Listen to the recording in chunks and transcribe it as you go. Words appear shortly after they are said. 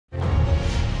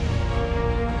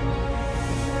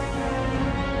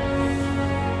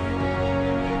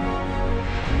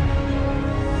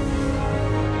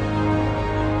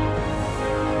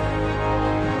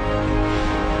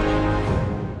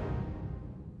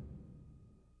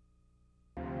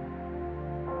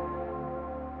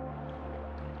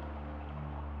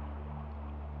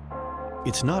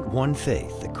It's not one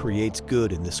faith that creates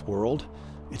good in this world.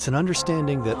 It's an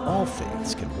understanding that all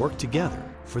faiths can work together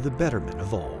for the betterment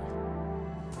of all.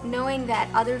 Knowing that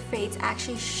other faiths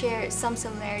actually share some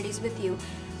similarities with you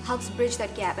helps bridge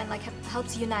that gap and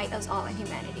helps unite us all in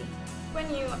humanity. When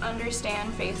you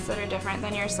understand faiths that are different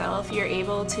than yourself, you're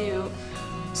able to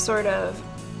sort of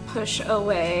push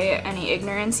away any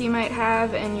ignorance you might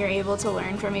have, and you're able to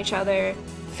learn from each other.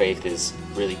 Faith is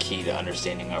really key to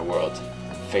understanding our world.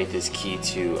 Faith is key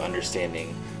to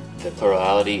understanding the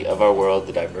plurality of our world,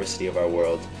 the diversity of our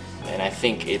world, and I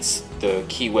think it's the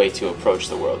key way to approach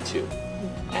the world too.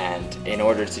 And in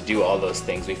order to do all those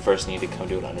things, we first need to come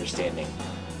to an understanding.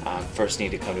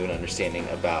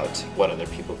 About what other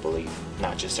people believe,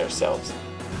 not just ourselves.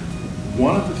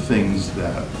 One of the things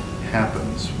that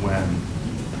happens when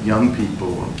young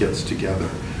people gets together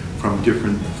from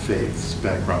different faiths,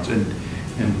 backgrounds,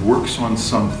 and works on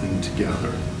something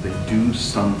together, they do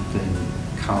something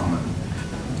common.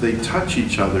 They touch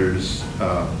each other's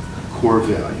core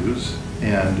values,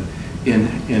 and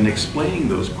in explaining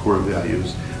those core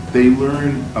values, they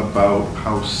learn about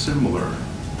how similar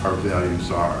our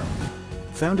values are.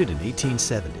 Founded in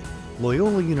 1870,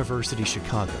 Loyola University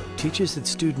Chicago teaches its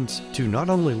students to not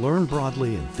only learn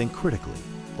broadly and think critically,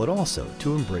 but also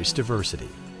to embrace diversity,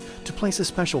 to place a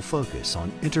special focus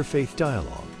on interfaith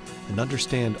dialogue and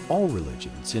understand all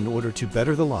religions in order to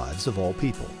better the lives of all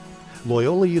people.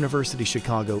 Loyola University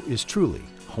Chicago is truly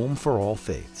home for all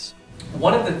faiths.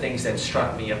 One of the things that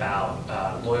struck me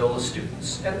about Loyola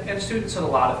students, and students at a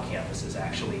lot of campuses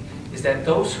actually, is that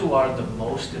those who are the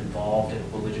most involved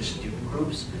in religious student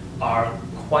groups are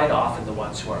quite often the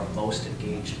ones who are most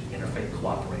engaged in interfaith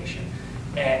cooperation.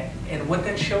 And what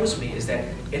that shows me is that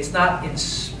it's not in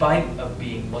spite of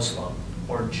being Muslim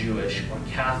or Jewish or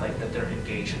Catholic that they're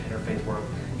engaged in interfaith work.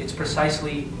 It's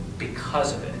precisely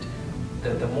because of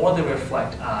it. The more they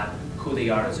reflect on who they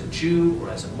are as a Jew or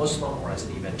as a Muslim or as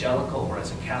an evangelical or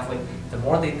as a Catholic, the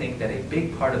more they think that a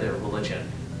big part of their religion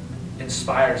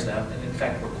inspires them and in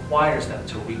fact requires them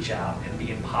to reach out and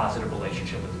be in positive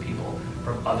relationship with people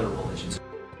from other religions.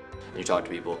 When you talk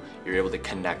to people, you're able to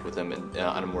connect with them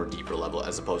on a more deeper level,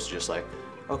 as opposed to just like,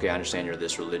 okay, I understand you're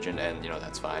this religion and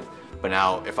that's fine. But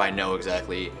now if I know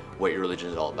exactly what your religion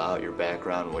is all about, your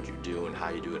background, what you do and how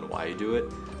you do it and why you do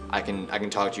it, I can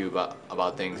talk to you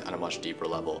about things on a much deeper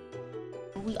level.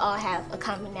 We all have a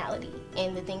commonality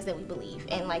in the things that we believe,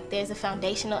 and there's a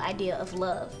foundational idea of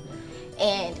love.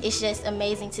 And it's just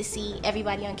amazing to see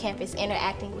everybody on campus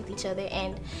interacting with each other,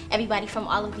 and everybody from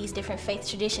all of these different faith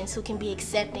traditions who can be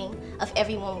accepting of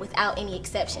everyone without any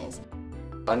exceptions.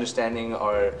 Understanding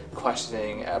or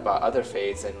questioning about other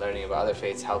faiths and learning about other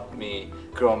faiths helped me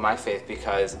grow in my faith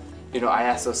because, I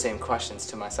ask those same questions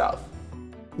to myself.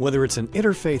 Whether it's an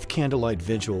interfaith candlelight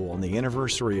vigil on the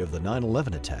anniversary of the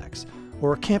 9/11 attacks,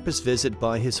 or a campus visit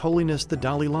by His Holiness the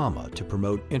Dalai Lama to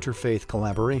promote interfaith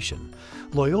collaboration,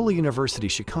 Loyola University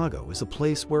Chicago is a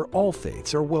place where all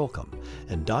faiths are welcome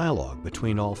and dialogue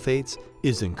between all faiths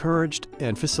is encouraged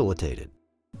and facilitated.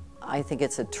 I think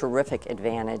it's a terrific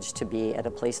advantage to be at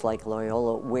a place like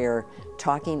Loyola where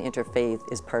talking interfaith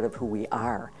is part of who we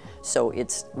are. So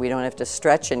we don't have to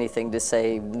stretch anything to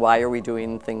say, why are we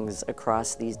doing things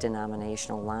across these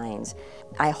denominational lines?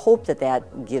 I hope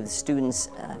that gives students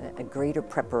a greater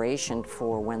preparation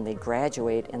for when they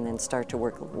graduate and then start to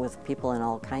work with people in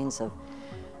all kinds of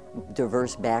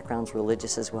diverse backgrounds,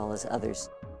 religious as well as others.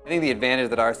 I think the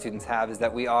advantage that our students have is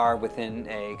that we are within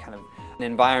a kind of an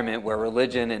environment where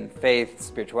religion and faith,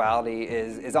 spirituality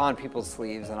is on people's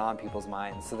sleeves and on people's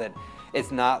minds, so that it's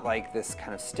not like this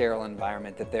kind of sterile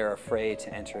environment that they're afraid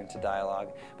to enter into dialogue,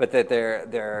 but that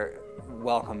they're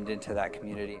welcomed into that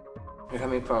community. You're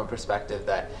coming from a perspective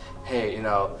that, hey,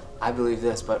 I believe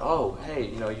this, but oh, hey,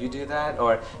 you do that?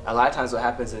 Or a lot of times what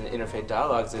happens in interfaith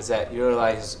dialogues is that you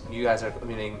realize you guys are,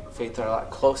 faiths are a lot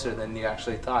closer than you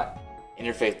actually thought.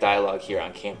 Interfaith dialogue here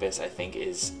on campus, I think,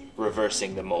 is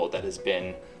reversing the mold that has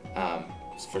been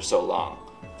for so long,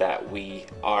 that we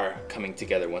are coming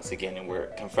together once again and we're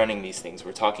confronting these things,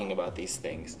 we're talking about these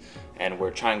things, and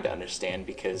we're trying to understand,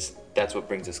 because that's what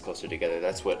brings us closer together,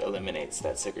 that's what eliminates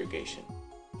that segregation.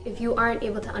 If you aren't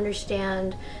able to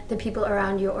understand the people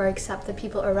around you or accept the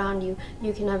people around you,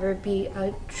 you can never be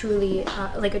a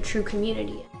true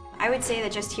community. I would say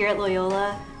that just here at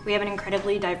Loyola, we have an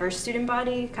incredibly diverse student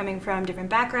body coming from different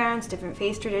backgrounds, different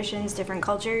faith traditions, different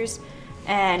cultures,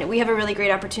 and we have a really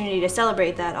great opportunity to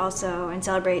celebrate that also, and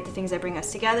celebrate the things that bring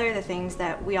us together, the things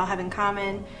that we all have in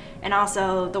common, and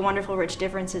also the wonderful rich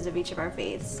differences of each of our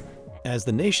faiths. As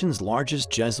the nation's largest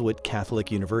Jesuit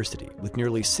Catholic university with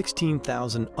nearly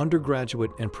 16,000 undergraduate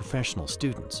and professional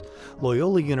students,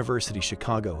 Loyola University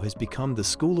Chicago has become the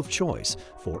school of choice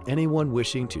for anyone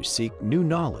wishing to seek new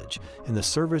knowledge in the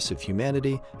service of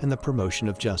humanity and the promotion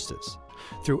of justice.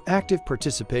 Through active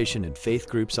participation in faith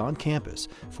groups on campus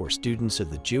for students of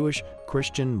the Jewish,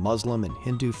 Christian, Muslim, and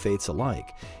Hindu faiths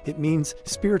alike, it means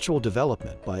spiritual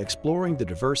development by exploring the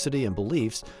diversity and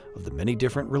beliefs of the many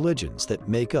different religions that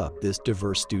make up this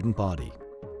diverse student body.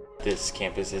 This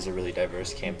campus is a really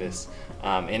diverse campus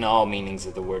in all meanings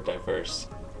of the word diverse.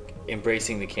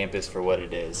 Embracing the campus for what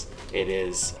it is. It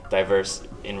is diverse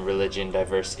in religion,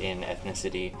 diverse in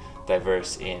ethnicity,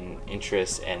 diverse in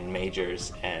interests and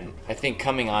majors, and I think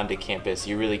coming onto campus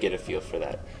you really get a feel for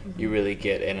that. You really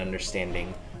get an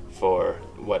understanding for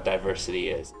what diversity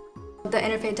is. The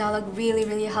Interfaith Dialogue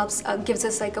really helps, gives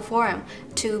us like a forum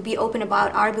to be open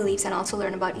about our beliefs and also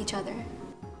learn about each other.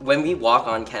 When we walk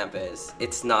on campus,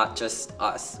 it's not just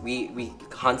us. We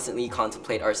constantly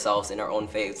contemplate ourselves in our own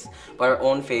faiths, but our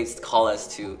own faiths call us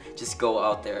to just go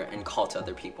out there and call to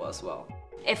other people as well.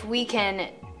 If we can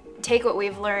take what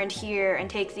we've learned here and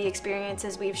take the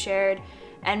experiences we've shared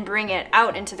and bring it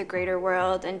out into the greater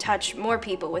world and touch more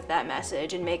people with that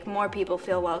message and make more people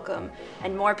feel welcome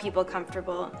and more people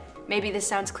comfortable. Maybe this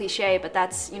sounds cliche, but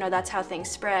that's how things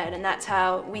spread, and that's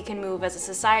how we can move as a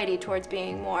society towards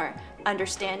being more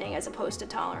understanding as opposed to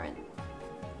tolerant.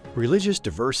 Religious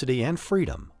diversity and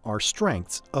freedom are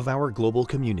strengths of our global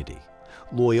community.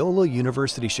 Loyola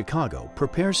University Chicago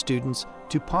prepares students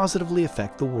to positively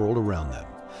affect the world around them,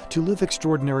 to live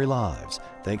extraordinary lives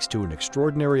thanks to an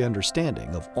extraordinary understanding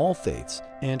of all faiths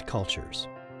and cultures.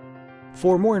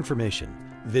 For more information,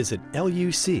 visit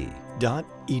luc.edu.